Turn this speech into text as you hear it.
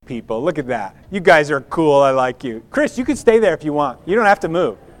people. Look at that. You guys are cool. I like you. Chris, you can stay there if you want. You don't have to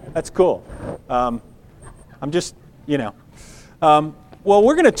move. That's cool. I'm just, well,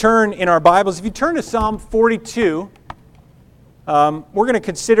 we're going to turn in our Bibles. If you turn to Psalm 42, we're going to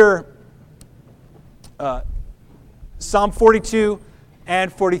consider Psalm 42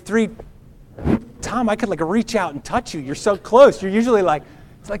 and 43. Tom, I could reach out and touch you. You're so close. You're usually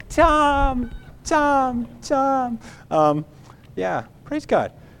it's like, Tom. Yeah, praise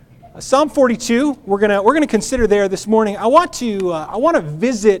God. Psalm 42, we're gonna consider there this morning. I want to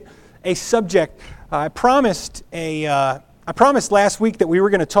visit a subject. I promised last week that we were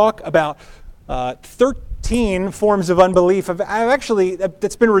going to talk about 13 forms of unbelief. I've actually,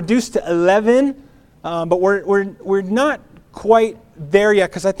 that's been reduced to 11, but we're not quite there yet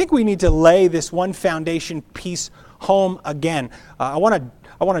because I think we need to lay this one foundation piece home again. I want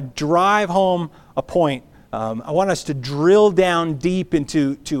to drive home a point. I want us to drill down deep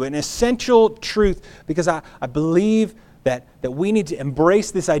into an essential truth because I believe that we need to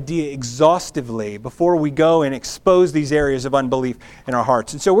embrace this idea exhaustively before we go and expose these areas of unbelief in our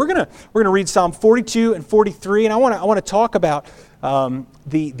hearts. And so we're gonna read Psalm 42 and 43, and I want to talk about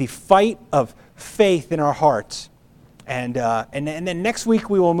the fight of faith in our hearts, and then next week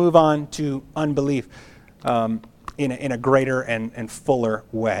we will move on to unbelief in a greater and fuller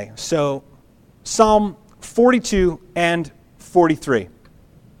way. So Psalm 42 and 43.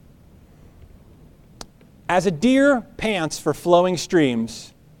 As a deer pants for flowing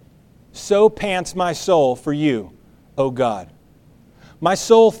streams, so pants my soul for you, O God. My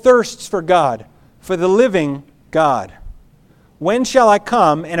soul thirsts for God, for the living God. When shall I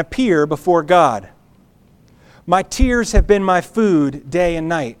come and appear before God? My tears have been my food day and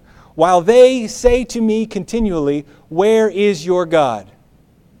night, while they say to me continually, where is your God?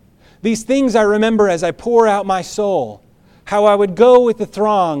 These things I remember as I pour out my soul, how I would go with the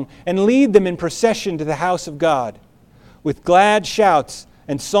throng and lead them in procession to the house of God, with glad shouts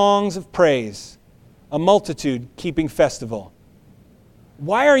and songs of praise, a multitude keeping festival.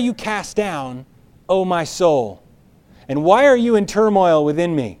 Why are you cast down, O my soul? And why are you in turmoil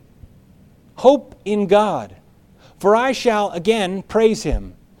within me? Hope in God, for I shall again praise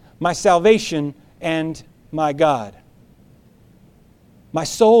Him, my salvation and my God. My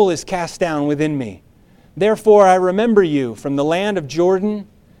soul is cast down within me. Therefore I remember you from the land of Jordan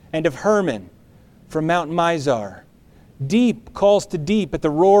and of Hermon, from Mount Mizar. Deep calls to deep at the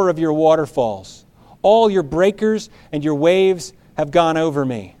roar of your waterfalls. All your breakers and your waves have gone over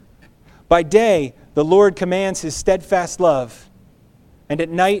me. By day the Lord commands His steadfast love, and at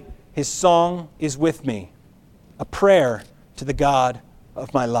night His song is with me, a prayer to the God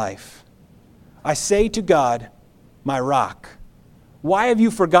of my life. I say to God, my rock, why have you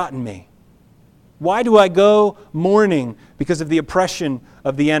forgotten me? Why do I go mourning because of the oppression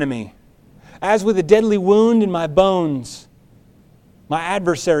of the enemy? As with a deadly wound in my bones, my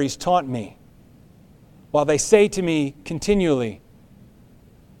adversaries taunt me, while they say to me continually,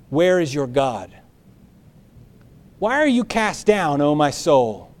 where is your God? Why are you cast down, O my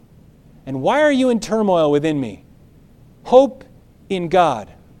soul? And why are you in turmoil within me? Hope in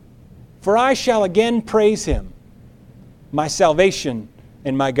God, for I shall again praise Him, my salvation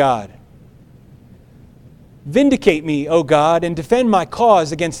and my God. Vindicate me, O God, and defend my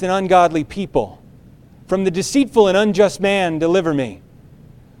cause against an ungodly people. From the deceitful and unjust man deliver me.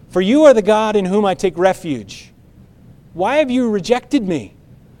 For you are the God in whom I take refuge. Why have you rejected me?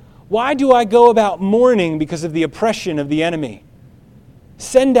 Why do I go about mourning because of the oppression of the enemy?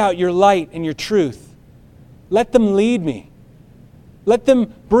 Send out your light and your truth. Let them lead me. Let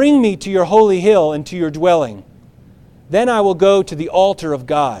them bring me to your holy hill and to your dwelling. Then I will go to the altar of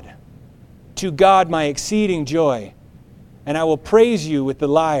God, to God my exceeding joy, and I will praise you with the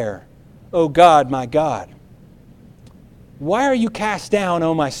lyre, O God, my God. Why are you cast down,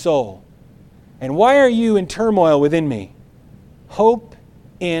 O my soul? And why are you in turmoil within me? Hope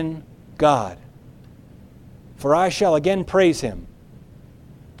in God, for I shall again praise Him,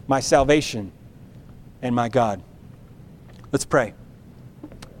 my salvation and my God. Let's pray.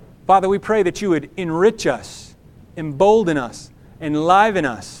 Father, we pray that you would enrich us, embolden us, enliven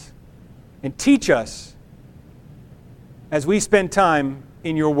us, and teach us as we spend time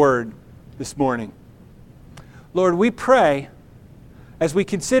in your word this morning. Lord, we pray as we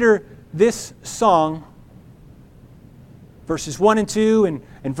consider this song, verses 1 and 2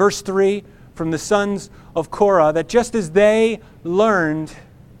 and verse 3 from the sons of Korah, that just as they learned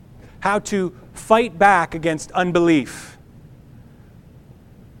how to fight back against unbelief,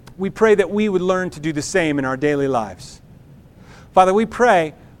 we pray that we would learn to do the same in our daily lives. Father, we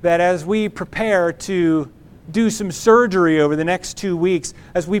pray that as we prepare to do some surgery over the next 2 weeks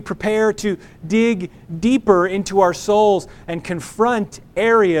as we prepare to dig deeper into our souls and confront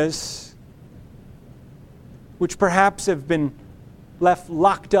areas which perhaps have been left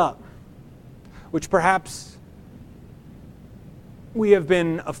locked up, which perhaps we have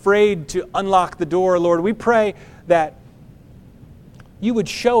been afraid to unlock the door. Lord, we pray that you would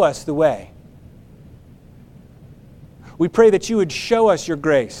show us the way. We pray that you would show us your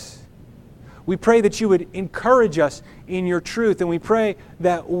grace. We pray that you would encourage us in your truth, and we pray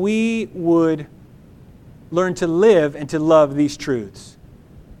that we would learn to live and to love these truths.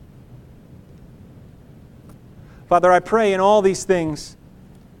 Father, I pray in all these things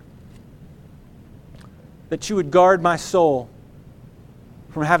that you would guard my soul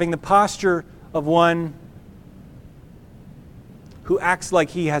from having the posture of one who acts like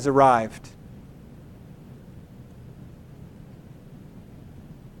he has arrived.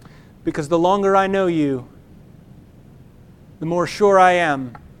 Because the longer I know you, the more sure I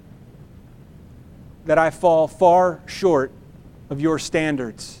am that I fall far short of your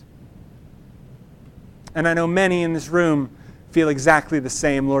standards. And I know many in this room feel exactly the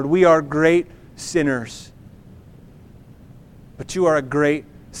same, Lord. We are great sinners, but you are a great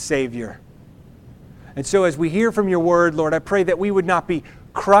Savior. And so as we hear from your word, Lord, I pray that we would not be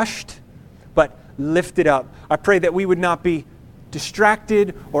crushed, but lifted up. I pray that we would not be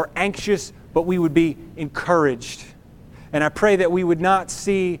distracted or anxious, but we would be encouraged. And I pray that we would not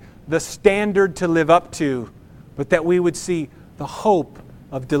see the standard to live up to, but that we would see the hope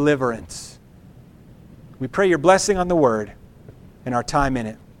of deliverance. We pray your blessing on the word and our time in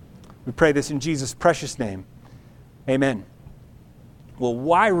it. We pray this in Jesus' precious name. Amen. Well,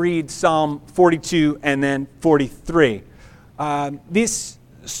 why read Psalm 42 and then 43? This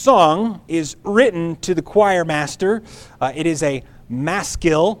song is written to the choir master. It is a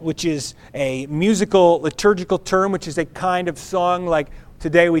maskil, which is a musical liturgical term, which is a kind of song like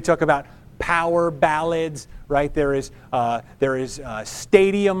today we talk about power ballads, right? There is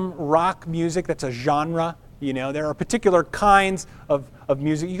stadium rock music. That's a genre. You know, there are particular kinds of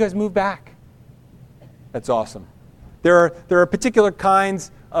music. You guys move back. That's awesome. There are particular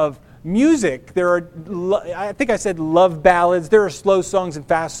kinds of music. There are, I think I said love ballads. There are slow songs and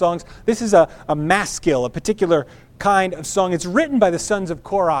fast songs. This is a maskil, a particular kind of song. It's written by the sons of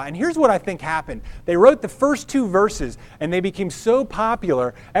Korah. And here's what I think happened. They wrote the first 2 verses and they became so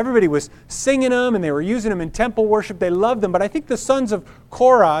popular. Everybody was singing them and they were using them in temple worship. They loved them. But I think the sons of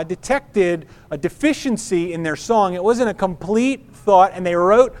Korah detected a deficiency in their song. It wasn't a complete thought, and they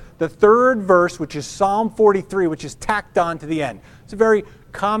wrote the 3rd verse, which is Psalm 43, which is tacked on to the end. It's a very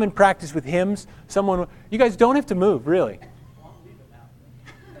common practice with hymns. You guys don't have to move, really.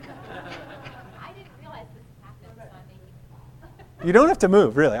 I didn't realize this happened, so You don't have to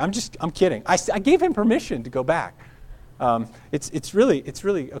move, really. I'm kidding. I gave him permission to go back. It's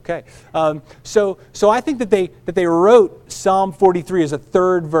really okay. So I think that they wrote Psalm 43 as a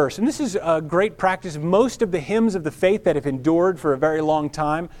 3rd verse, and this is a great practice. Most of the hymns of the faith that have endured for a very long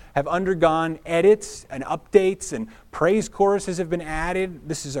time have undergone edits and updates, and praise choruses have been added.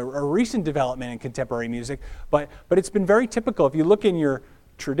 This is a recent development in contemporary music, but it's been very typical. If you look in your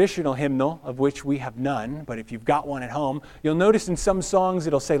traditional hymnal, of which we have none, but if you've got one at home, you'll notice in some songs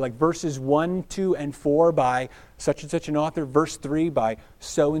it'll say like verses 1, 2, and 4 by such and such an author, verse 3 by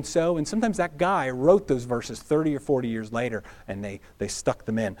so-and-so, and sometimes that guy wrote those verses 30 or 40 years later, and they stuck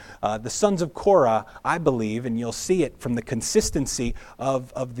them in. The sons of Korah, I believe, and you'll see it from the consistency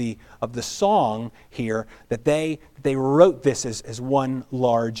of the song here, that they wrote this as one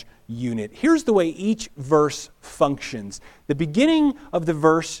large unit. Here's the way each verse functions. The beginning of the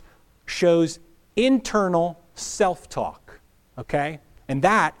verse shows internal self-talk, okay? And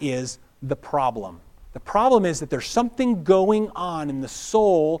that is the problem. The problem is that there's something going on in the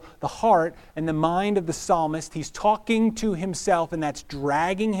soul, the heart, and the mind of the psalmist. He's talking to himself, and that's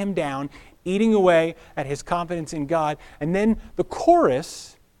dragging him down, eating away at his confidence in God. And then the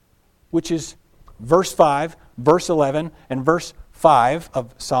chorus, which is verse 5, verse 11, and verse 5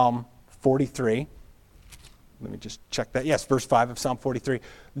 of Psalm 43. Let me just check that. Yes, verse 5 of Psalm 43.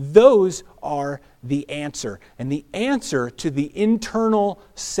 Those are the answer. And the answer to the internal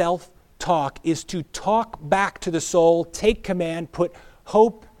self-talk is to talk back to the soul, take command, put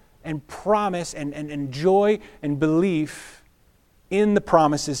hope and promise and joy and belief in the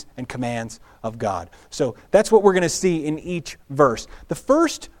promises and commands of God. So that's what we're going to see in each verse. The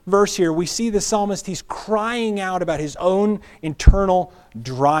first verse here, we see the psalmist, he's crying out about his own internal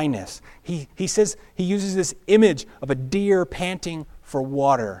dryness. He says, he uses this image of a deer panting for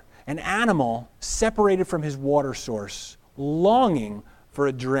water, an animal separated from his water source, longing for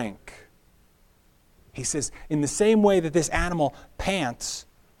a drink. He says, in the same way that this animal pants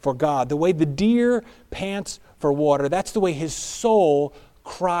for God, the way the deer pants for water, that's the way his soul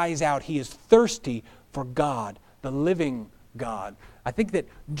cries out. He is thirsty for God, the living God. I think that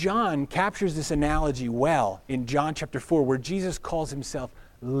John captures this analogy well in John chapter 4, where Jesus calls himself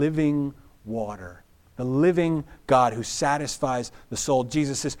living water, the living God who satisfies the soul.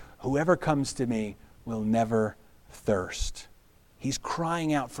 Jesus says, whoever comes to me will never thirst. He's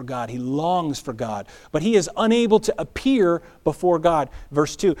crying out for God. He longs for God. But he is unable to appear before God.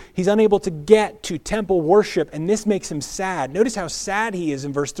 Verse 2, he's unable to get to temple worship, and this makes him sad. Notice how sad he is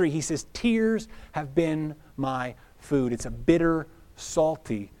in verse 3. He says, tears have been my food. It's a bitter,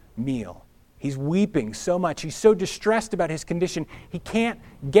 salty meal. He's weeping so much. He's so distressed about his condition, he can't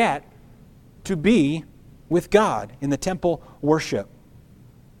get to be with God in the temple worship.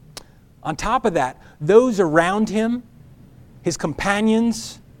 On top of that, those around him, his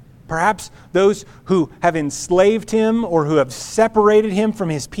companions, perhaps those who have enslaved him or who have separated him from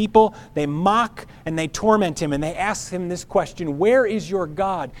his people, they mock and they torment him, and they ask him this question, where is your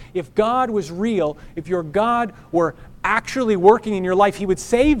God? If God was real, if your God were actually working in your life, he would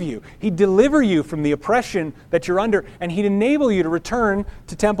save you. He'd deliver you from the oppression that you're under, and he'd enable you to return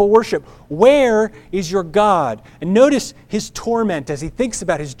to temple worship. Where is your God? And notice his torment as he thinks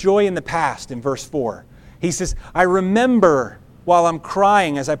about his joy in the past in verse 4. He says, I remember while I'm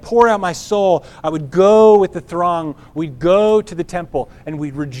crying, as I pour out my soul, I would go with the throng, we'd go to the temple, and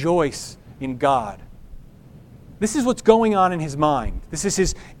we'd rejoice in God. This is what's going on in his mind. This is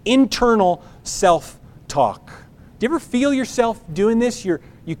his internal self-talk. Do you ever feel yourself doing this? You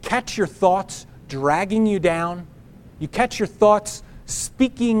catch your thoughts dragging you down. You catch your thoughts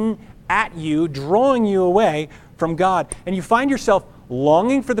speaking at you, drawing you away from God. And you find yourself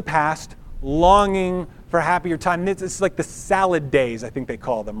longing for the past, longing for a happier time. It's like the salad days, I think they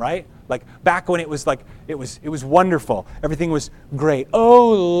call them, right? Like back when it was wonderful. Everything was great.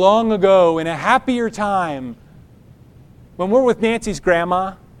 Oh, long ago in a happier time. When we're with Nancy's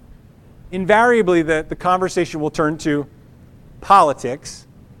grandma, invariably the conversation will turn to politics,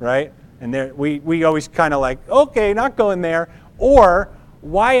 right? And there we always kind of like, okay, not going there. Or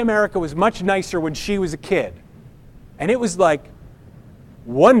why America was much nicer when she was a kid. And it was like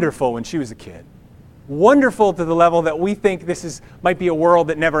wonderful when she was a kid. Wonderful to the level that we think might be a world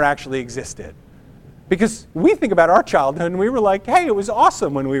that never actually existed. Because we think about our childhood and we were like, hey, it was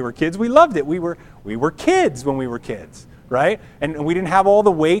awesome when we were kids. We loved it. We were kids when we were kids, right? And we didn't have all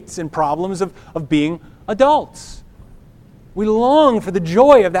the weights and problems of being adults. We long for the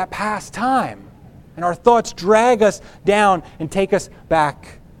joy of that past time. And our thoughts drag us down and take us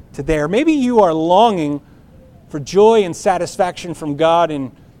back to there. Maybe you are longing for joy and satisfaction from God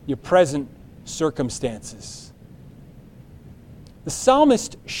in your present circumstances. The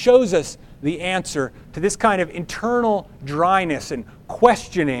psalmist shows us the answer to this kind of internal dryness and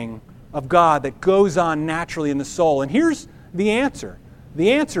questioning of God that goes on naturally in the soul. And here's the answer.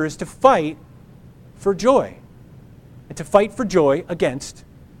 The answer is to fight for joy. And to fight for joy against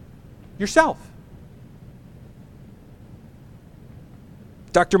yourself.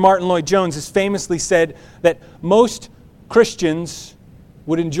 Dr. Martin Lloyd-Jones has famously said that most Christians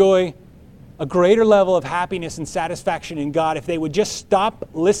would enjoy a greater level of happiness and satisfaction in God if they would just stop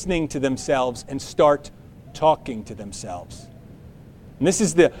listening to themselves and start talking to themselves. And this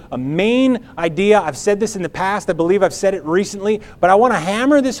is a main idea. I've said this in the past. I believe I've said it recently. But I want to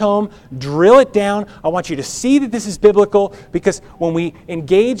hammer this home, drill it down. I want you to see that this is biblical, because when we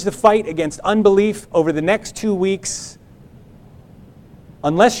engage the fight against unbelief over the next 2 weeks,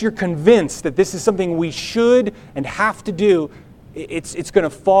 unless you're convinced that this is something we should and have to do, it's going to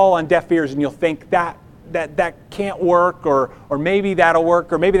fall on deaf ears, and you'll think that can't work, or maybe that'll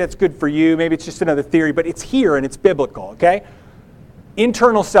work, or maybe that's good for you, maybe it's just another theory, but it's here and it's biblical, okay?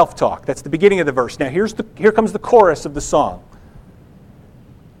 Internal self-talk, that's the beginning of the verse. Now here comes the chorus of the song.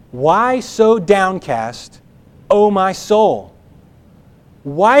 Why so downcast, O my soul?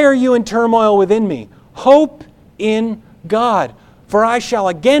 Why are you in turmoil within me? Hope in God, for I shall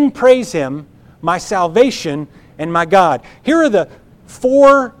again praise Him, my salvation and my God. Here are the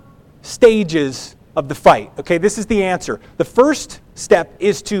 4 stages of the fight. Okay, this is the answer. The first step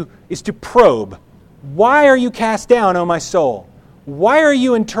is to probe. Why are you cast down, O my soul? Why are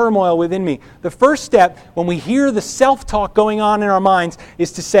you in turmoil within me? The first step, when we hear the self-talk going on in our minds,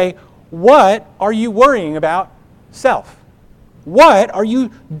 is to say, what are you worrying about? Self. What are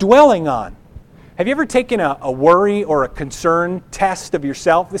you dwelling on? Have you ever taken a worry or a concern test of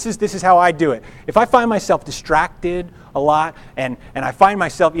yourself? This is how I do it. If I find myself distracted a lot, and I find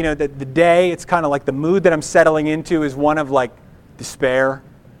myself, the day, it's kind of like the mood that I'm settling into is one of like despair.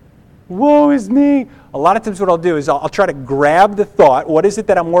 woe is me. A lot of times what I'll do is I'll try to grab the thought, what is it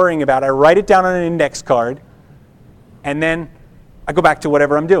that I'm worrying about? I write it down on an index card, and then I go back to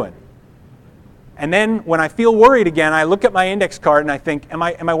whatever I'm doing. And then when I feel worried again, I look at my index card and I think, am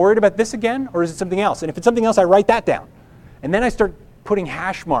I worried about this again, or is it something else? And if it's something else, I write that down. And then I start putting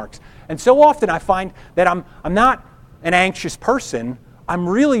hash marks. And so often I find that I'm not an anxious person. I'm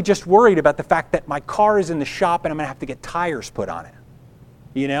really just worried about the fact that my car is in the shop and I'm going to have to get tires put on it.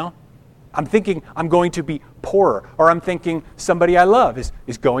 You know? I'm thinking I'm going to be poorer, or I'm thinking somebody I love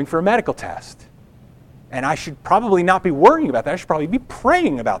is going for a medical test. And I should probably not be worrying about that. I should probably be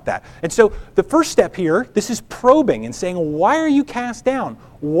praying about that. And so the first step here, this is probing and saying, why are you cast down?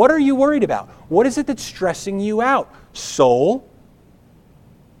 What are you worried about? What is it that's stressing you out? Soul,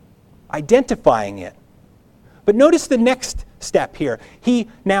 identifying it. But notice the next step here. He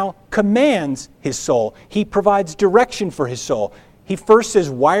now commands his soul. He provides direction for his soul. He first says,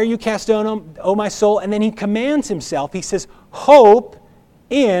 why are you cast down, O my soul? And then he commands himself. He says, hope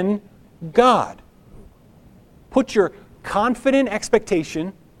in God. Put your confident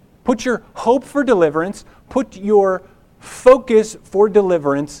expectation, put your hope for deliverance, put your focus for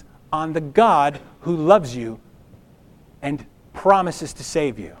deliverance on the God who loves you and promises to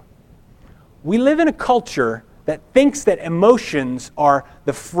save you. We live in a culture that thinks that emotions are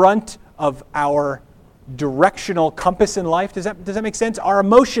the front of our directional compass in life. Does that make sense? Our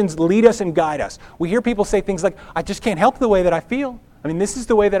emotions lead us and guide us. We hear people say things like, I just can't help the way that I feel. I mean, this is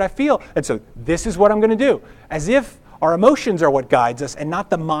the way that I feel, and so this is what I'm going to do. As if our emotions are what guides us and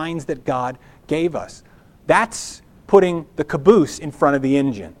not the minds that God gave us. That's putting the caboose in front of the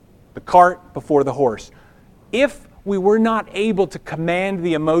engine, the cart before the horse. If we were not able to command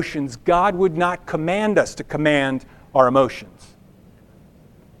the emotions, God would not command us to command our emotions.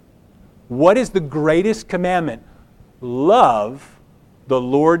 What is the greatest commandment? Love the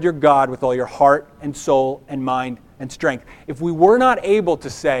Lord your God with all your heart and soul and mind and strength. If we were not able to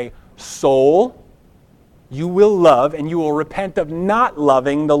say, soul, you will love and you will repent of not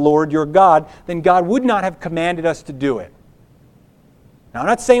loving the Lord your God, then God would not have commanded us to do it. Now, I'm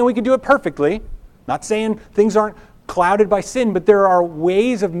not saying we can do it perfectly. Not saying things aren't clouded by sin, but there are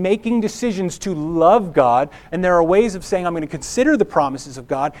ways of making decisions to love God, and there are ways of saying, I'm going to consider the promises of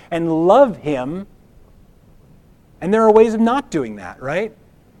God and love Him, and there are ways of not doing that, right?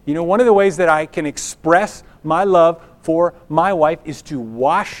 You know, one of the ways that I can express my love for my wife is to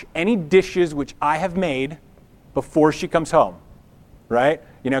wash any dishes which I have made before she comes home, right?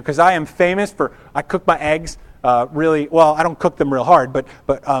 You know, because I am famous for, I cook my eggs really, well, I don't cook them real hard, but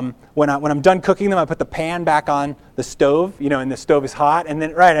when I'm done cooking them, I put the pan back on the stove, you know, and the stove is hot, and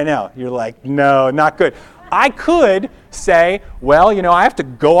then, right, I know, you're like, no, not good. I could say, well, you know, I have to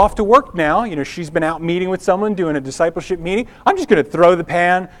go off to work now. You know, she's been out meeting with someone, doing a discipleship meeting. I'm just going to throw the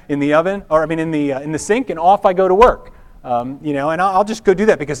pan in the oven, or I mean in the sink, and off I go to work. You know, and I'll just go do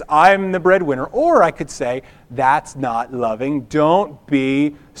that because I'm the breadwinner. Or I could say, that's not loving. Don't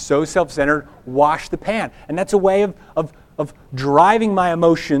be so self-centered. Wash the pan. And that's a way of driving my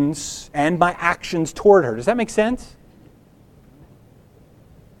emotions and my actions toward her. Does that make sense?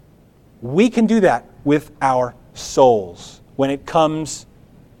 We can do that with our souls when it comes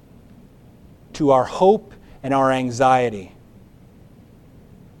to our hope and our anxiety.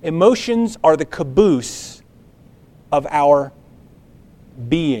 Emotions are the caboose of our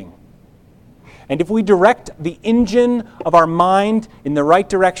being. And if we direct the engine of our mind in the right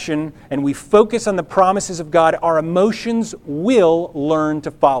direction and we focus on the promises of God, our emotions will learn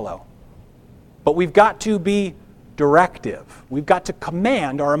to follow. But we've got to be directive. We've got to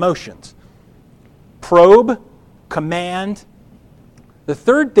command our emotions. Probe, command. The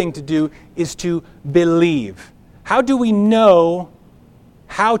third thing to do is to believe. How do we know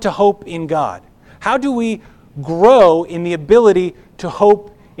how to hope in God? How do we grow in the ability to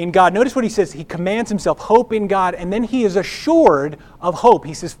hope in God? Notice what he says. He commands himself, hope in God, and then he is assured of hope.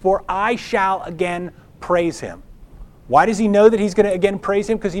 He says, for I shall again praise him. Why does he know that he's going to again praise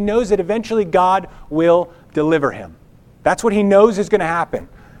him? Because he knows that eventually God will deliver him. That's what he knows is going to happen.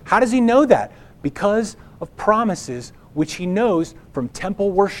 How does he know that? Because of promises which he knows from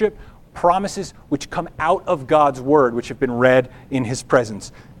temple worship, promises which come out of God's word, which have been read in his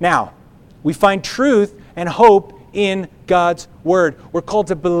presence. Now, we find truth and hope in God's word. We're called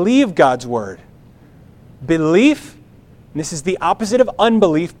to believe God's word. Belief, and this is the opposite of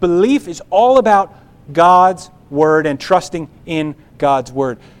unbelief, belief is all about God's word and trusting in God's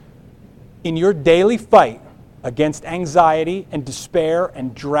word. In your daily fight against anxiety and despair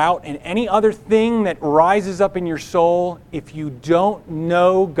and drought and any other thing that rises up in your soul, if you don't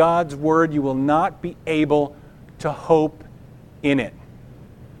know God's word, you will not be able to hope in it.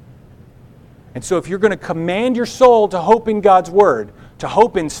 And so if you're going to command your soul to hope in God's Word, to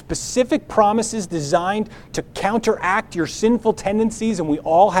hope in specific promises designed to counteract your sinful tendencies, and we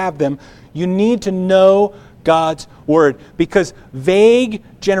all have them, you need to know God's Word. Because vague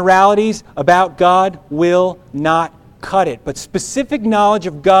generalities about God will not cut it. But specific knowledge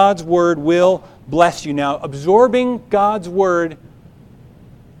of God's Word will bless you. Now, absorbing God's Word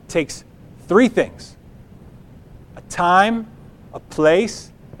takes three things: a time, a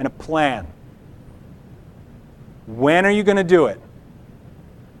place, and a plan. When are you going to do it?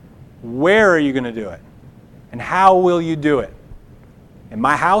 Where are you going to do it? And how will you do it? In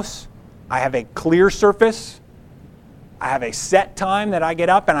my house, I have a clear surface. I have a set time that I get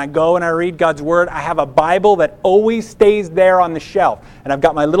up and I go and I read God's Word. I have a Bible that always stays there on the shelf. And I've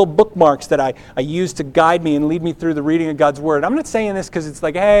got my little bookmarks that I use to guide me and lead me through the reading of God's Word. I'm not saying this because it's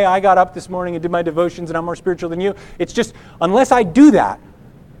like, hey, I got up this morning and did my devotions and I'm more spiritual than you. It's just, unless I do that,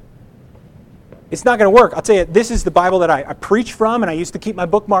 it's not going to work. I'll tell you, this is the Bible that I preach from, and I used to keep my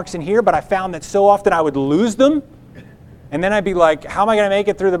bookmarks in here, but I found that so often I would lose them. And then I'd be like, how am I going to make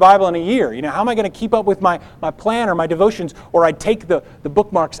it through the Bible in a year? How am I going to keep up with my plan or my devotions? Or I'd take the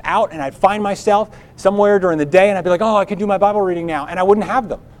bookmarks out and I'd find myself somewhere during the day and I'd be like, oh, I could do my Bible reading now. And I wouldn't have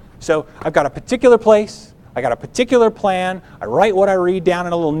them. So I've got a particular place. I got a particular plan. I write what I read down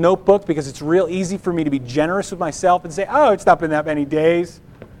in a little notebook because it's real easy for me to be generous with myself and say, oh, it's not been that many days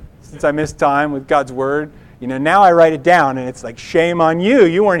since I missed time with God's Word. Now I write it down and it's like, shame on you.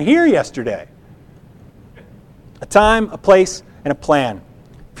 You weren't here yesterday. A time, a place, and a plan.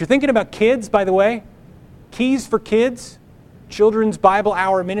 If you're thinking about kids, by the way, Keys for Kids, Children's Bible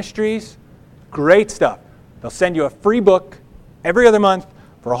Hour Ministries, great stuff. They'll send you a free book every other month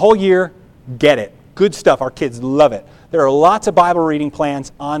for a whole year. Get it. Good stuff. Our kids love it. There are lots of Bible reading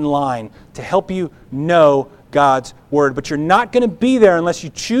plans online to help you know God's Word. But you're not going to be there unless you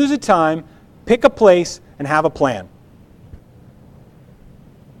choose a time, pick a place, and have a plan.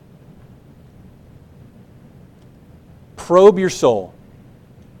 Probe your soul.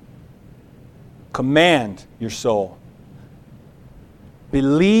 Command your soul.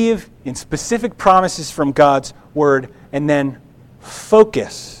 Believe in specific promises from God's Word, and then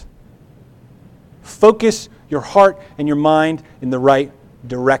focus. Focus your heart and your mind in the right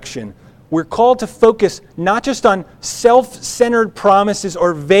direction. We're called to focus not just on self-centered promises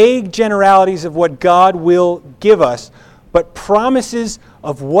or vague generalities of what God will give us, but promises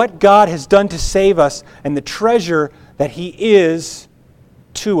of what God has done to save us and the treasure that He is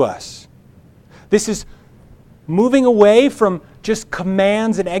to us. This is moving away from just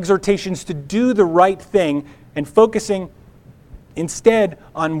commands and exhortations to do the right thing and focusing instead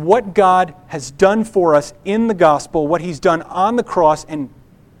on what God has done for us in the gospel, what He's done on the cross, and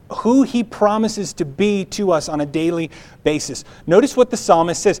who He promises to be to us on a daily basis. Notice what the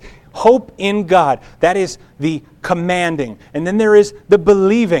psalmist says. Hope in God. That is the commanding. And then there is the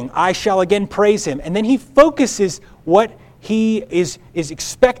believing. I shall again praise Him. And then he focuses what he is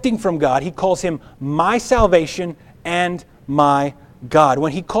expecting from God. He calls Him my salvation and my God.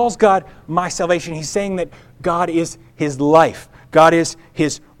 When he calls God my salvation, he's saying that God is his life. God is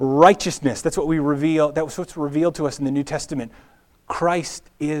his righteousness. That's what we reveal. That's what's revealed to us in the New Testament. Christ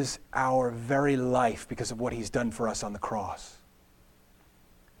is our very life because of what He's done for us on the cross.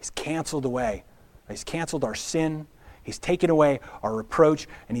 He's canceled away. He's canceled our sin. He's taken away our reproach,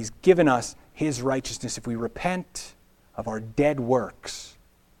 and He's given us His righteousness if we repent of our dead works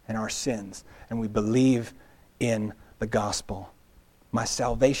and our sins, and we believe in the gospel. My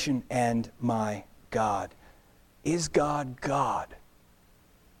salvation and my God. Is God God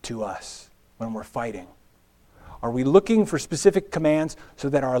to us when we're fighting? Are we looking for specific commands so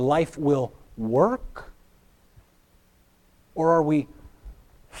that our life will work? Or are we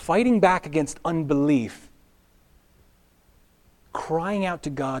fighting back against unbelief, crying out to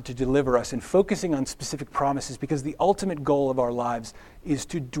God to deliver us and focusing on specific promises, because the ultimate goal of our lives is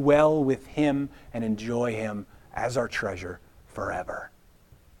to dwell with Him and enjoy Him as our treasure forever?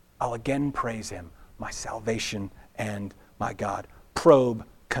 I'll again praise Him, my salvation and my God. Probe,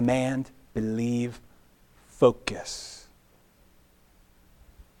 command, believe, focus.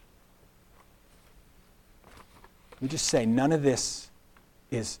 We just say none of this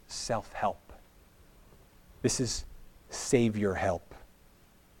is self-help. This is Savior help.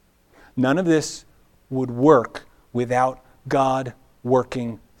 None of this would work without God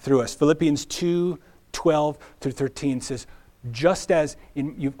working through us. Philippians 2:12-13 says, just as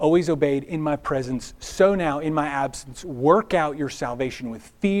you've always obeyed in my presence, so now in my absence, work out your salvation with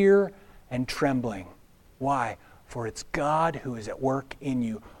fear and trembling. Why? For it's God who is at work in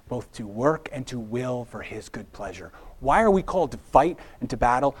you, both to work and to will for His good pleasure. Why are we called to fight and to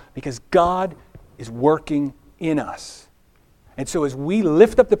battle? Because God is working in us. And so as we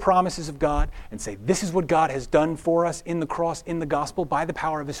lift up the promises of God and say, this is what God has done for us in the cross, in the gospel, by the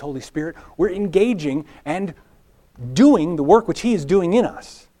power of His Holy Spirit, we're engaging and doing the work which He is doing in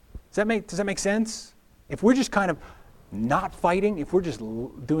us. Does that make sense? If we're just kind of not fighting, if we're just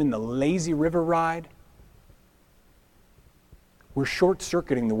doing the lazy river ride, we're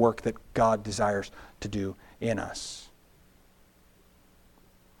short-circuiting the work that God desires to do in us.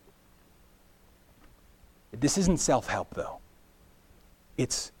 This isn't self-help, though.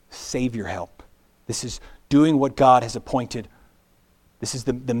 It's Savior help. This is doing what God has appointed. This is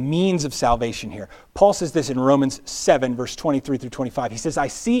the means of salvation here. Paul says this in Romans 7, verse 23 through 25. He says, I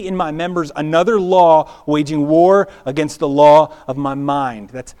see in my members another law waging war against the law of my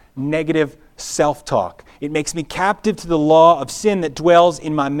mind. That's negative self-talk. It makes me captive to the law of sin that dwells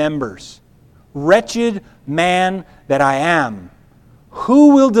in my members. Wretched man that I am.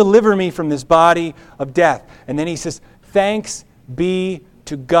 Who will deliver me from this body of death? And then he says, thanks be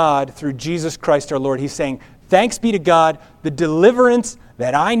to God through Jesus Christ our Lord. He's saying, thanks be to God, the deliverance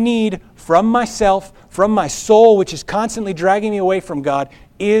that I need from myself, from my soul, which is constantly dragging me away from God,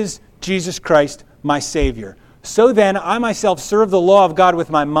 is Jesus Christ, my Savior. So then, I myself serve the law of God with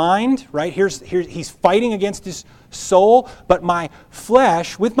my mind, right? He's fighting against his soul, but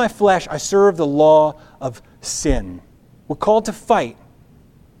with my flesh, I serve the law of sin. We're called to fight.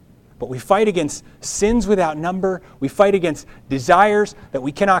 But we fight against sins without number. We fight against desires that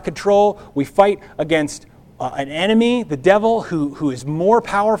we cannot control. We fight against an enemy, the devil, who is more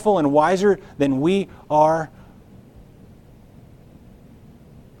powerful and wiser than we are.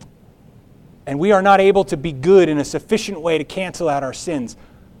 And we are not able to be good in a sufficient way to cancel out our sins.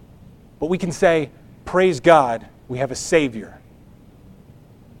 But we can say, praise God, we have a Savior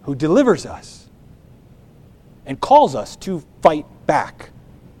who delivers us and calls us to fight back.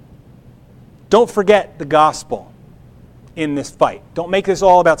 Don't forget the gospel in this fight. Don't make this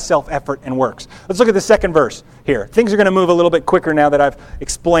all about self-effort and works. Let's look at the second verse here. Things are going to move a little bit quicker now that I've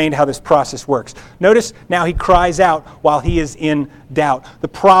explained how this process works. Notice now he cries out while he is in doubt. The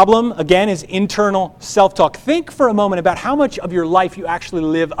problem, again, is internal self-talk. Think for a moment about how much of your life you actually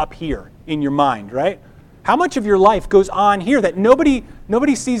live up here in your mind, right? How much of your life goes on here that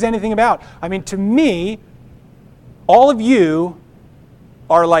nobody sees anything about? I mean, to me, all of you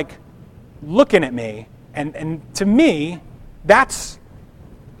are like looking at me, and to me, that's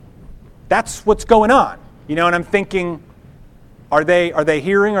what's going on. You know, and I'm thinking, are they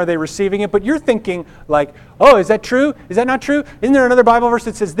hearing? Are they receiving it? But you're thinking like, oh, is that true? Is that not true? Isn't there another Bible verse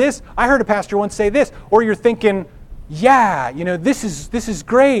that says this? I heard a pastor once say this. Or you're thinking, yeah, you know, this is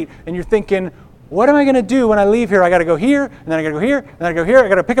great. And you're thinking, what am I going to do when I leave here? I got to go here, and then I got to go here, and then I go here. I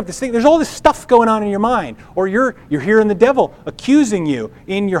got to pick up this thing. There's all this stuff going on in your mind. Or you're hearing the devil accusing you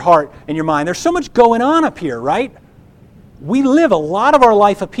in your heart and your mind. There's so much going on up here, right? We live a lot of our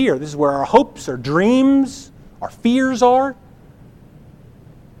life up here. This is where our hopes, our dreams, our fears are.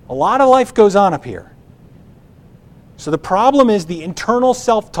 A lot of life goes on up here. So the problem is the internal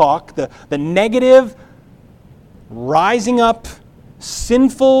self-talk, the negative, rising up,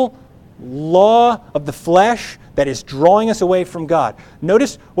 sinful law of the flesh that is drawing us away from God.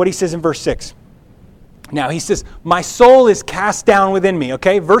 Notice what he says in verse 6. Now he says, my soul is cast down within me,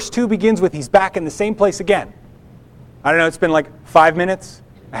 okay? Verse 2 begins with he's back in the same place again. I don't know, it's been like 5 minutes,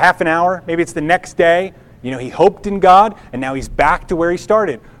 a half an hour, maybe it's the next day. You know, he hoped in God, and now he's back to where he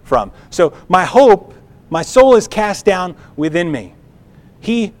started from. So my soul is cast down within me.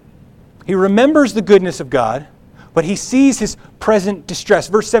 He remembers the goodness of God, but he sees his present distress.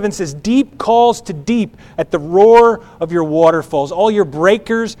 Verse 7 says, deep calls to deep at the roar of your waterfalls. All your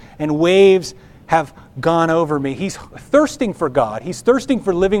breakers and waves have gone over me. He's thirsting for God. He's thirsting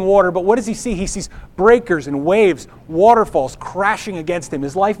for living water. But what does he see? He sees breakers and waves, waterfalls crashing against him.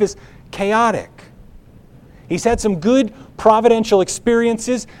 His life is chaotic. He's had some good providential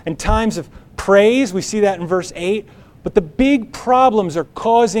experiences and times of praise. We see that in verse 8. But the big problems are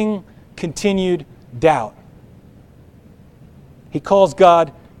causing continued doubt. He calls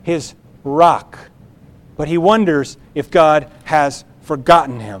God his rock, but he wonders if God has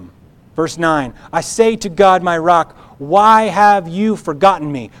forgotten him. Verse 9, I say to God, my rock, why have you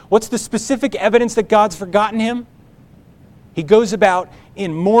forgotten me? What's the specific evidence that God's forgotten him? He goes about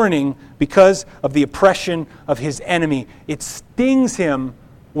in mourning because of the oppression of his enemy. It stings him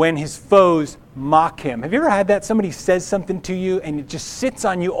when his foes mock him. Have you ever had that? Somebody says something to you and it just sits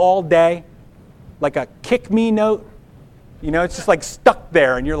on you all day, like a kick me note. You know, it's just like stuck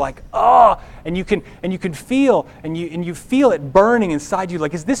there, and you're like, oh, and you can feel, and you feel it burning inside you.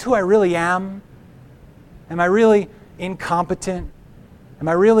 Like, is this who I really am? Am I really incompetent? Am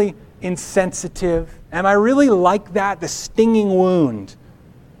I really insensitive? Am I really like that? The stinging wound.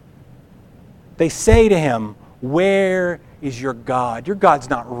 They say to him, where is your God? Your God's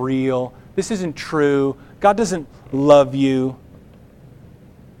not real. This isn't true. God doesn't love you.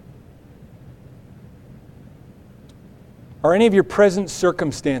 Are any of your present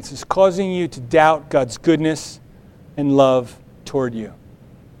circumstances causing you to doubt God's goodness and love toward you?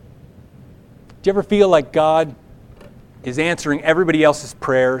 Do you ever feel like God is answering everybody else's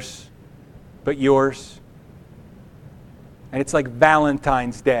prayers but yours? And it's like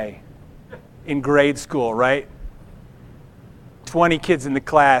Valentine's Day in grade school, right? 20 kids in the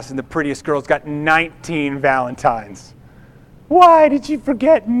class and the prettiest girl's got 19 Valentines. Why did you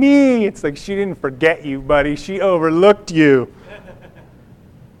forget me? It's like she didn't forget you, buddy. She overlooked you.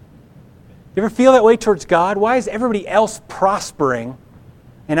 You ever feel that way towards God? Why is everybody else prospering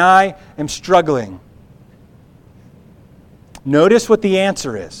and I am struggling? Notice what the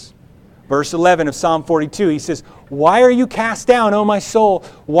answer is. Verse 11 of Psalm 42, he says, why are you cast down, O my soul?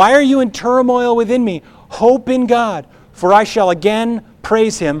 Why are you in turmoil within me? Hope in God, for I shall again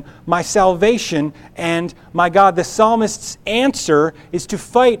praise him, my salvation and my God. The psalmist's answer is to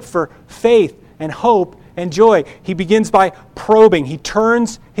fight for faith and hope and joy. He begins by probing. He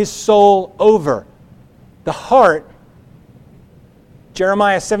turns his soul over. The heart,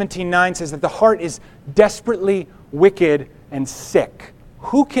 Jeremiah 17:9 says that the heart is desperately wicked and sick.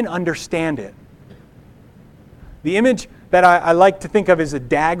 Who can understand it? The image that I like to think of is a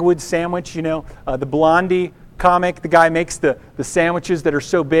Dagwood sandwich, the Blondie comic. The guy makes the sandwiches that are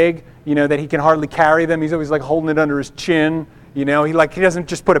so big, that he can hardly carry them. He's always like holding it under his chin. He doesn't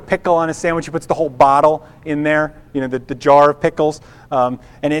just put a pickle on a sandwich. He puts the whole bottle in there, the jar of pickles. And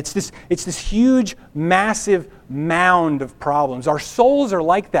it's this huge, massive mound of problems. Our souls are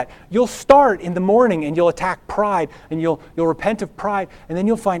like that. You'll start in the morning and you'll attack pride and you'll repent of pride, and then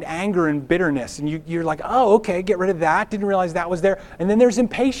you'll find anger and bitterness, and you're like, oh, okay, get rid of that. Didn't realize that was there. And then there's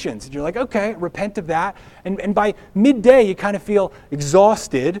impatience, and you're like, okay, repent of that. And by midday you kind of feel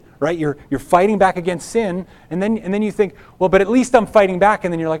exhausted, right? You're fighting back against sin, and then you think, well, but at least I'm fighting back,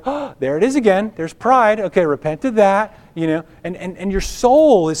 and then you're like, oh, there it is again. There's pride. Okay, repent of that. And your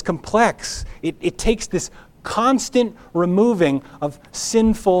soul is complex. It takes this constant removing of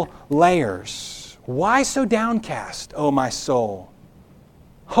sinful layers. Why so downcast, O my soul?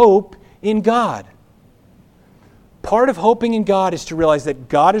 Hope in God. Part of hoping in God is to realize that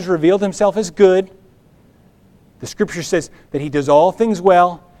God has revealed himself as good. The scripture says that he does all things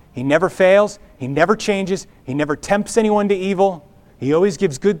well. He never fails. He never changes. He never tempts anyone to evil. He always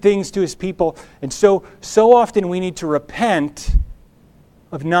gives good things to his people. And so often we need to repent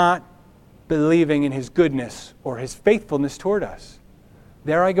of not believing in his goodness or his faithfulness toward us.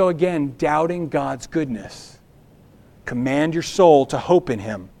 There I go again, doubting God's goodness. Command your soul to hope in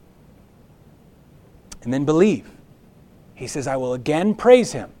him. And then believe. He says, I will again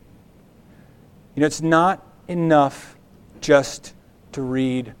praise him. It's not enough just to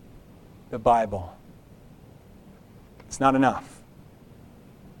read the Bible. It's not enough.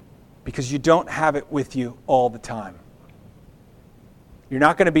 Because you don't have it with you all the time. You're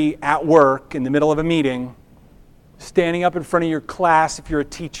not going to be at work in the middle of a meeting, standing up in front of your class if you're a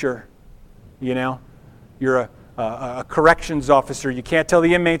teacher. You're a corrections officer. You can't tell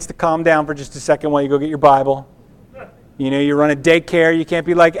the inmates to calm down for just a second while you go get your Bible. You run a daycare. You can't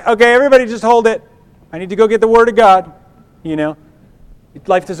be like, okay, everybody just hold it. I need to go get the Word of God.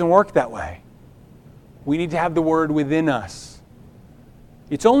 Life doesn't work that way. We need to have the Word within us.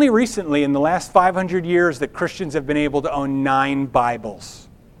 It's only recently, in the last 500 years, that Christians have been able to own 9 Bibles.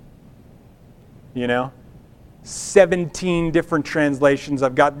 17 different translations.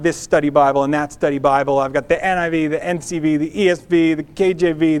 I've got this study Bible and that study Bible. I've got the NIV, the NCV, the ESV, the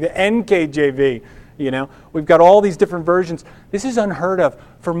KJV, the NKJV. We've got all these different versions. This is unheard of.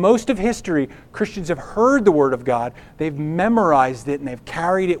 For most of history, Christians have heard the Word of God. They've memorized it and they've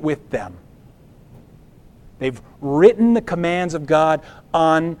carried it with them. They've written the commands of God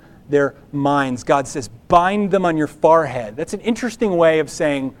on their minds. God says, bind them on your forehead. That's an interesting way of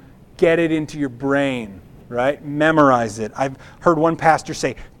saying, get it into your brain, right? Memorize it. I've heard one pastor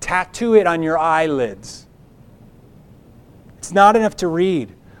say, tattoo it on your eyelids. It's not enough to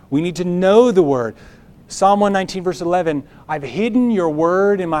read. We need to know the Word. Psalm 119, verse 11, I've hidden your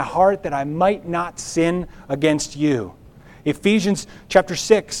word in my heart that I might not sin against you. Ephesians chapter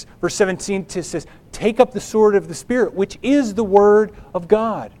 6, verse 17 says, take up the sword of the Spirit, which is the Word of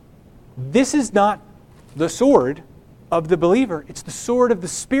God. This is not the sword of the believer. It's the sword of the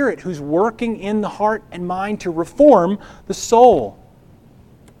Spirit who's working in the heart and mind to reform the soul.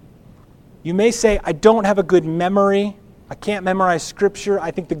 You may say, I don't have a good memory. I can't memorize Scripture.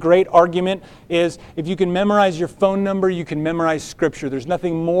 I think the great argument is if you can memorize your phone number, you can memorize Scripture. There's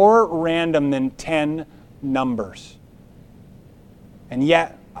nothing more random than 10 numbers. And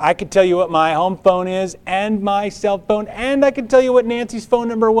yet, I could tell you what my home phone is and my cell phone, and I could tell you what Nancy's phone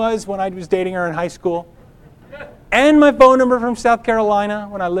number was when I was dating her in high school, and my phone number from South Carolina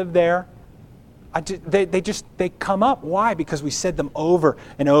when I lived there. They come up. Why? Because we said them over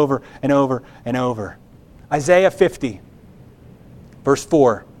and over and over and over. Isaiah 50, verse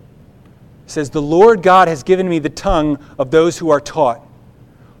 4 says, "The Lord God has given me the tongue of those who are taught,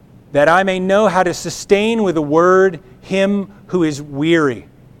 that I may know how to sustain with a word him who is weary.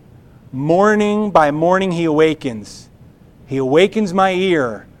 Morning by morning he awakens. He awakens my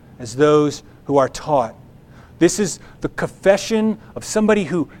ear as those who are taught." This is the confession of somebody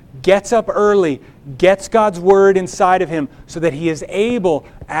who gets up early, gets God's word inside of him so that he is able,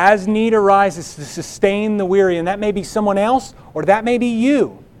 as need arises, to sustain the weary. And that may be someone else, or that may be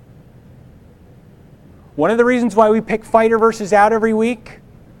you. One of the reasons why we pick fighter verses out every week,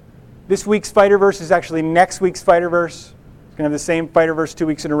 this week's fighter verse is actually next week's fighter verse. It's going to have the same fighter verse 2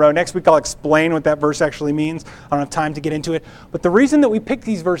 weeks in a row. Next week I'll explain what that verse actually means. I don't have time to get into it. But the reason that we pick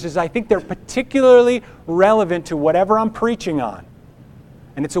these verses, I think they're particularly relevant to whatever I'm preaching on.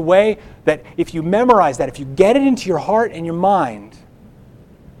 And it's a way that if you memorize that, if you get it into your heart and your mind,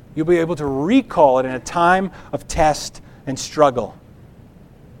 you'll be able to recall it in a time of test and struggle.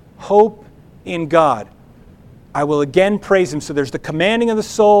 Hope in God. I will again praise Him. So there's the commanding of the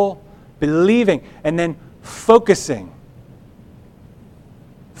soul, believing, and then focusing.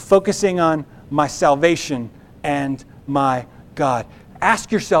 Focusing on my salvation and my God. Ask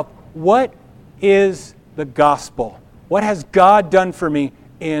yourself, what is the gospel? What has God done for me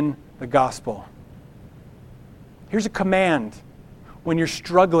in the gospel? Here's a command when you're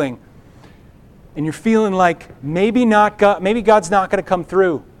struggling and you're feeling like maybe God's not going to come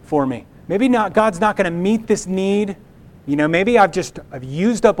through for me. God's not going to meet this need. Maybe I've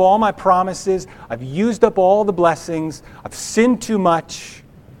used up all my promises. I've used up all the blessings. I've sinned too much.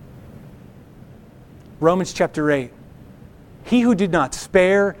 Romans chapter 8. He who did not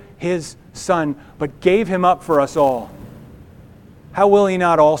spare His Son, but gave Him up for us all, how will He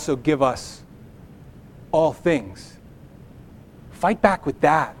not also give us all things? Fight back with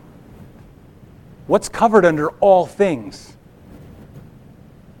that. What's covered under all things?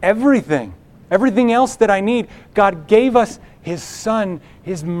 Everything. Everything else that I need. God gave us His Son.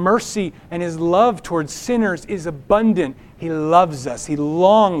 His mercy and His love towards sinners is abundant. He loves us. He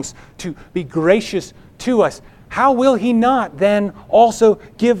longs to be gracious to us. How will He not then also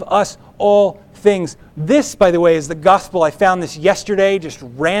give us all things? This, by the way, is the gospel. I found this yesterday, just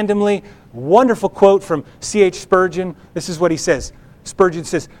randomly. Wonderful quote from C.H. Spurgeon. This is what he says. Spurgeon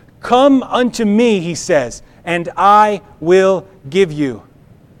says, "Come unto me," he says, "and I will give you."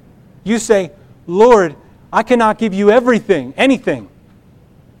 You say, "Lord, I cannot give you anything."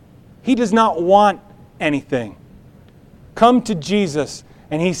 He does not want anything. Come to Jesus,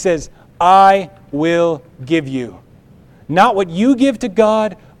 and He says, "I will give you." Not what you give to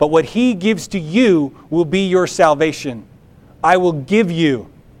God, but what He gives to you will be your salvation. I will give you.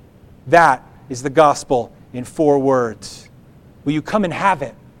 That is the gospel in 4 words. Will you come and have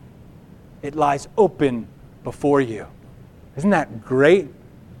it? It lies open before you. Isn't that great?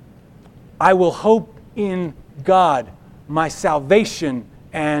 I will hope in God, my salvation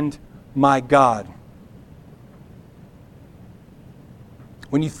and my God.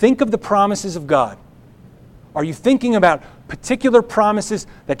 When you think of the promises of God, are you thinking about particular promises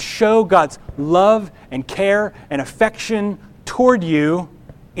that show God's love and care and affection toward you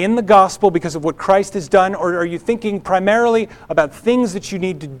in the gospel because of what Christ has done? Or are you thinking primarily about things that you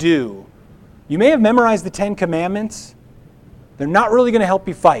need to do? You may have memorized the 10 Commandments. They're not really going to help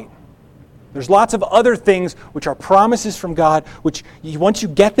you fight. There's lots of other things which are promises from God, which once you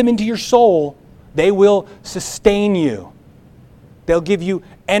get them into your soul, they will sustain you. They'll give you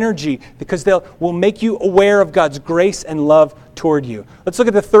energy because will make you aware of God's grace and love toward you. Let's look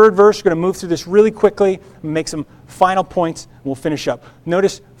at the 3rd verse. We're going to move through this really quickly and make some final points, and we'll finish up.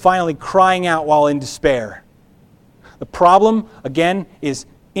 Notice, finally, crying out while in despair. The problem, again, is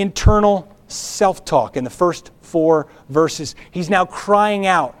internal self-talk in the first 4 verses. He's now crying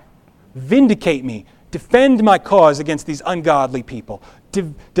out, "Vindicate me, defend my cause against these ungodly people.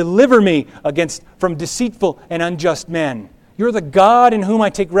 Deliver me from deceitful and unjust men. You're the God in whom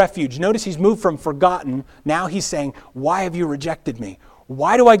I take refuge." Notice he's moved from forgotten. Now he's saying, "Why have you rejected me?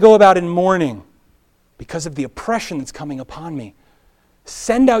 Why do I go about in mourning? Because of the oppression that's coming upon me.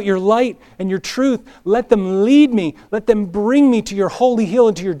 Send out your light and your truth. Let them lead me. Let them bring me to your holy hill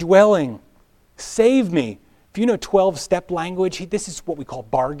and to your dwelling. Save me. If you know 12-step language, this is what we call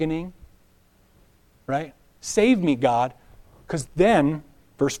bargaining, right? Save me, God, because then,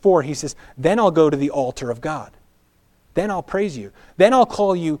 verse 4, he says, then I'll go to the altar of God. Then I'll praise you. Then I'll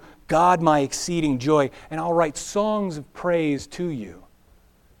call you God, my exceeding joy, and I'll write songs of praise to you.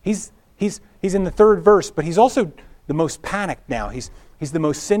 He's in the third verse, but he's also the most panicked now. He's the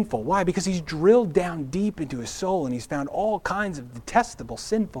most sinful. Why? Because he's drilled down deep into his soul and he's found all kinds of detestable,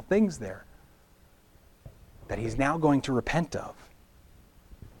 sinful things there that he's now going to repent of.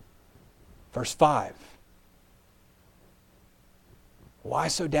 Verse 5. Why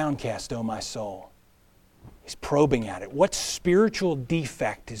so downcast, O my soul? He's probing at it. What spiritual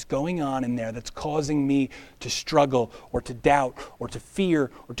defect is going on in there that's causing me to struggle or to doubt or to fear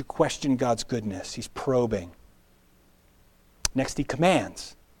or to question God's goodness? He's probing. Next, he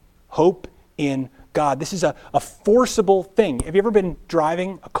commands. Hope in God. This is a forcible thing. Have you ever been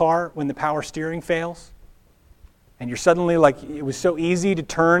driving a car when the power steering fails? And you're suddenly like, it was so easy to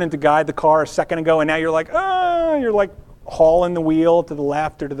turn and to guide the car a second ago, and now you're like hauling the wheel to the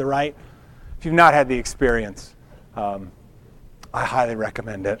left or to the right. If you've not had the experience, I highly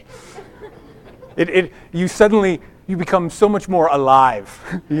recommend it. You become so much more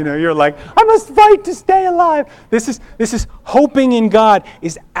alive. You're like, I must fight to stay alive. This is hoping in God,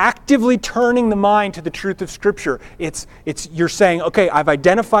 is actively turning the mind to the truth of Scripture. You're saying, okay, I've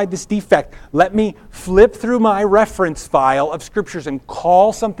identified this defect. Let me flip through my reference file of Scriptures and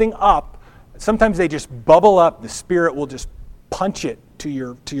call something up. Sometimes they just bubble up. The Spirit will just punch it to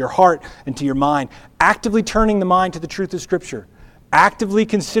your heart and to your mind. Actively turning the mind to the truth of Scripture. Actively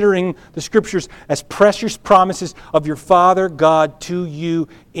considering the Scriptures as precious promises of your Father God to you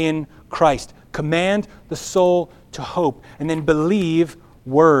in Christ. Command the soul to hope and then believe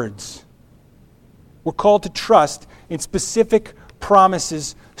words. We're called to trust in specific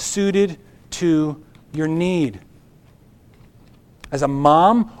promises suited to your need. As a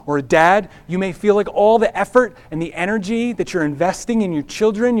mom or a dad, you may feel like all the effort and the energy that you're investing in your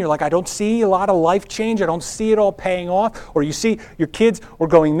children, you're like, I don't see a lot of life change. I don't see it all paying off. Or you see your kids were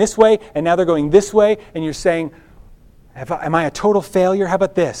going this way, and now they're going this way, and you're saying, am I a total failure? How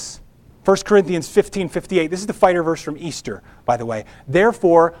about this? 1 Corinthians 15:58. This is the fighter verse from Easter, by the way.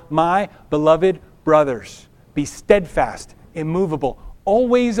 Therefore, my beloved brothers, be steadfast, immovable,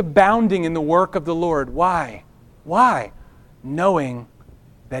 always abounding in the work of the Lord. Why? Why? Knowing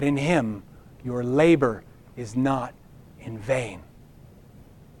that in Him your labor is not in vain.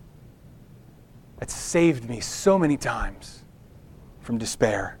 That's saved me so many times from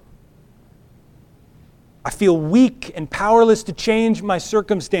despair. I feel weak and powerless to change my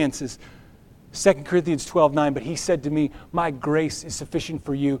circumstances. 2 Corinthians 12:9, but He said to me, my grace is sufficient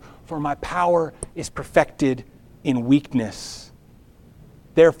for you, for my power is perfected in weakness.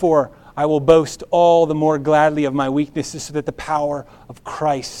 Therefore, I will boast all the more gladly of my weaknesses so that the power of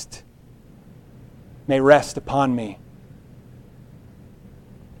Christ may rest upon me.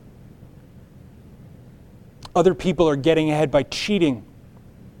 Other people are getting ahead by cheating,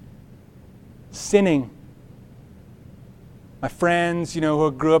 sinning. My friends,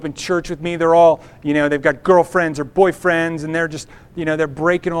 who grew up in church with me, they're all, they've got girlfriends or boyfriends, and they're just, they're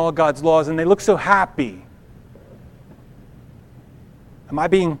breaking all God's laws, and they look so happy. Am I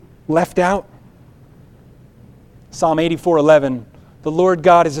being left out? Psalm 84:11. The Lord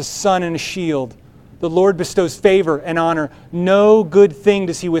God is a sun and a shield. The Lord bestows favor and honor. No good thing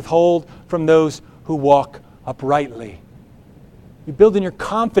does He withhold from those who walk uprightly. You build in your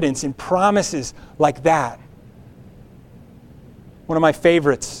confidence in promises like that. One of my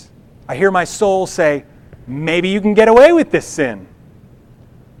favorites. I hear my soul say, maybe you can get away with this sin.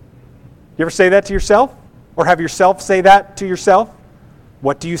 You ever say that to yourself? Or have yourself say that to yourself?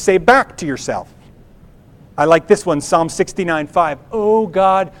 What do you say back to yourself? I like this one, Psalm 69:5. Oh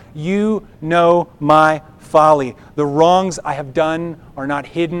God, you know my folly. The wrongs I have done are not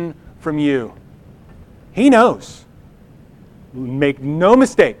hidden from you. He knows. Make no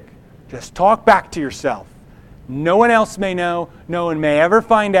mistake. Just talk back to yourself. No one else may know. No one may ever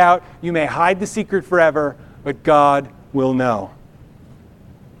find out. You may hide the secret forever, but God will know.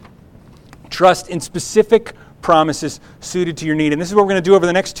 Trust in specific promises suited to your need. And this is what we're going to do over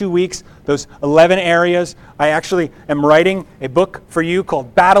the next 2 weeks, those 11 areas. I actually am writing a book for you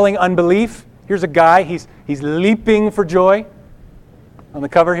called Battling Unbelief. Here's a guy, he's leaping for joy on the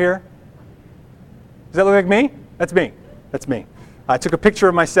cover here. Does that look like me? That's me. That's me. I took a picture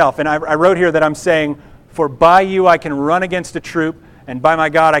of myself, and I wrote here that I'm saying, for by you I can run against a troop, and by my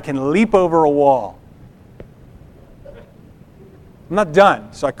God I can leap over a wall. I'm not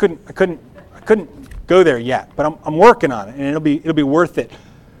done, so I couldn't go there yet, but I'm working on it, and it'll be worth it.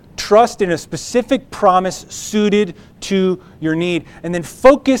 trust in a specific promise suited to your need. And then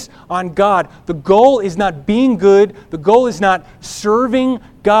focus on God. The goal is not being good. The goal is not serving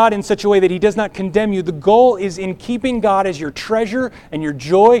God in such a way that He does not condemn you. The goal is in keeping God as your treasure and your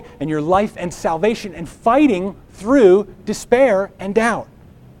joy and your life and salvation and fighting through despair and doubt.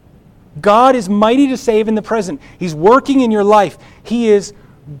 God is mighty to save in the present. He's working in your life. He is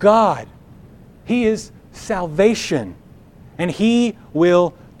God. He is salvation. And He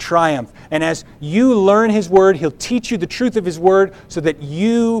will triumph. And as you learn His Word, He'll teach you the truth of His Word so that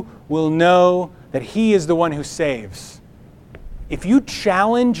you will know that He is the one who saves. If you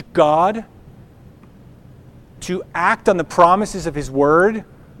challenge God to act on the promises of His Word,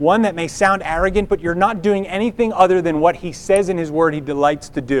 one that may sound arrogant, but you're not doing anything other than what He says in His Word He delights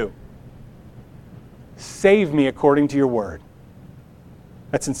to do. Save me according to your word.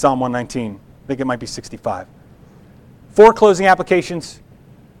 That's in Psalm 119. I think it might be 65. 4 closing applications.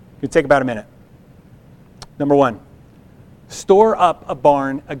 It could take about a minute. Number 1, store up a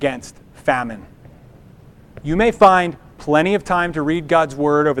barn against famine. You may find plenty of time to read God's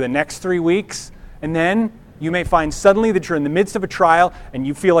word over the next 3 weeks, and then you may find suddenly that you're in the midst of a trial and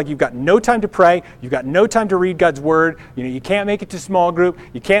you feel like you've got no time to pray, you've got no time to read God's word, you can't make it to small group,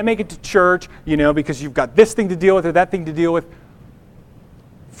 you can't make it to church, because you've got this thing to deal with or that thing to deal with.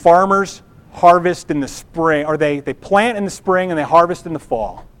 Farmers harvest in the spring, or they plant in the spring and they harvest in the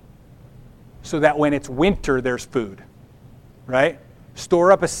fall, so that when it's winter, there's food, right?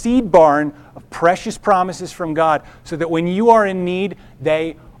 Store up a seed barn of precious promises from God so that when you are in need,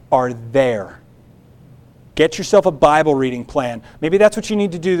 they are there. Get yourself a Bible reading plan. Maybe that's what you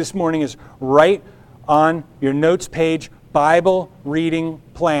need to do this morning, is write on your notes page, Bible reading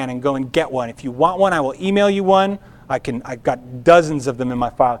plan, and go and get one. If you want one, I will email you one. I've got dozens of them in my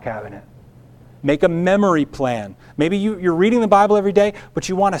file cabinet. Make a memory plan. Maybe you're reading the Bible every day, but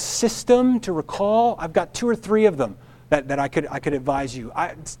you want a system to recall. I've got 2 or 3 of them that I could advise you.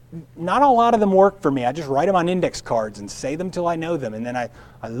 Not a lot of them work for me. I just write them on index cards and say them till I know them, and then I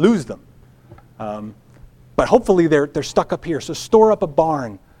lose them. But hopefully they're stuck up here. So store up a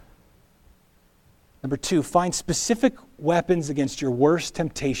barn. Number 2, find specific weapons against your worst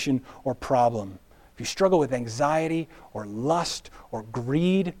temptation or problem. If you struggle with anxiety or lust or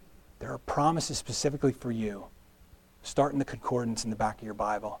greed, there are promises specifically for you. Start in the concordance in the back of your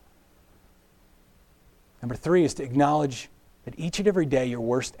Bible. Number 3 is to acknowledge that each and every day your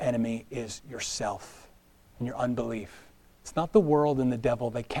worst enemy is yourself and your unbelief. It's not the world and the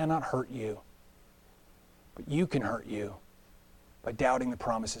devil. They cannot hurt you. But you can hurt you by doubting the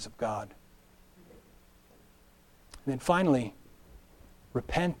promises of God. And then finally,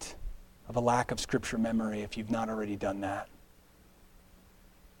 repent of a lack of Scripture memory if you've not already done that.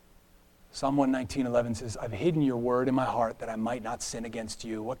 Psalm 119:11 says, I've hidden your word in my heart that I might not sin against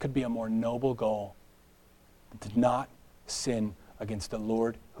you. What could be a more noble goal than to not sin against the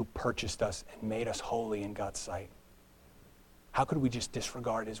Lord who purchased us and made us holy in God's sight? How could we just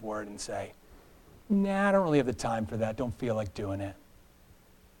disregard His word and say, nah, I don't really have the time for that. Don't feel like doing it.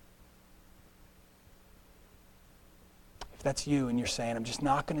 If that's you and you're saying, I'm just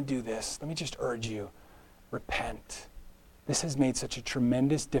not going to do this, let me just urge you, repent. This has made such a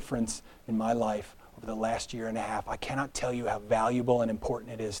tremendous difference in my life over the last year and a half. I cannot tell you how valuable and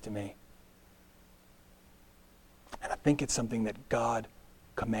important it is to me. And I think it's something that God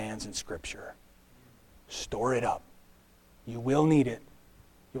commands in Scripture. Store it up. You will need it.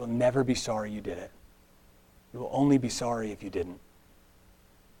 You will never be sorry you did it. You will only be sorry if you didn't.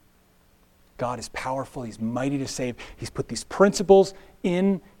 God is powerful. He's mighty to save. He's put these principles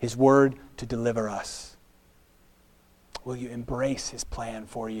in His Word to deliver us. Will you embrace His plan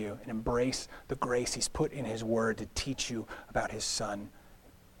for you and embrace the grace He's put in His Word to teach you about His Son,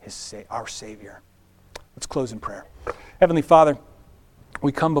 our Savior? Let's close in prayer. Heavenly Father,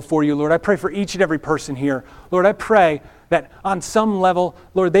 we come before you, Lord. I pray for each and every person here. Lord, I pray that on some level,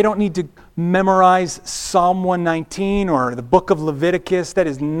 Lord, they don't need to memorize Psalm 119 or the book of Leviticus. That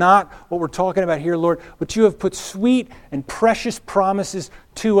is not what we're talking about here, Lord. But you have put sweet and precious promises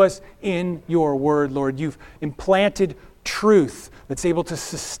to us in your word, Lord. You've implanted truth that's able to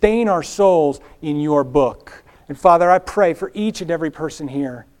sustain our souls in your book. And Father, I pray for each and every person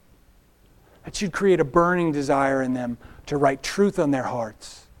here that you'd create a burning desire in them to write truth on their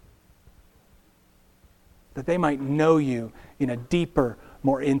hearts, that they might know you in a deeper,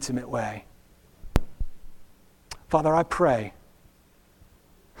 more intimate way. Father, I pray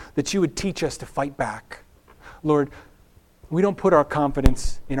that you would teach us to fight back. Lord, we don't put our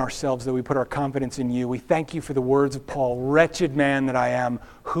confidence in ourselves, though we put our confidence in you. We thank you for the words of Paul, wretched man that I am,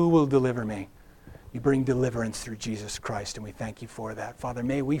 who will deliver me? You bring deliverance through Jesus Christ, and we thank you for that. Father,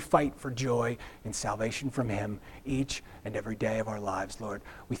 may we fight for joy and salvation from him each and every day of our lives, Lord.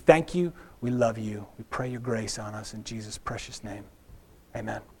 We thank you. We love you. We pray your grace on us in Jesus' precious name.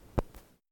 Amen.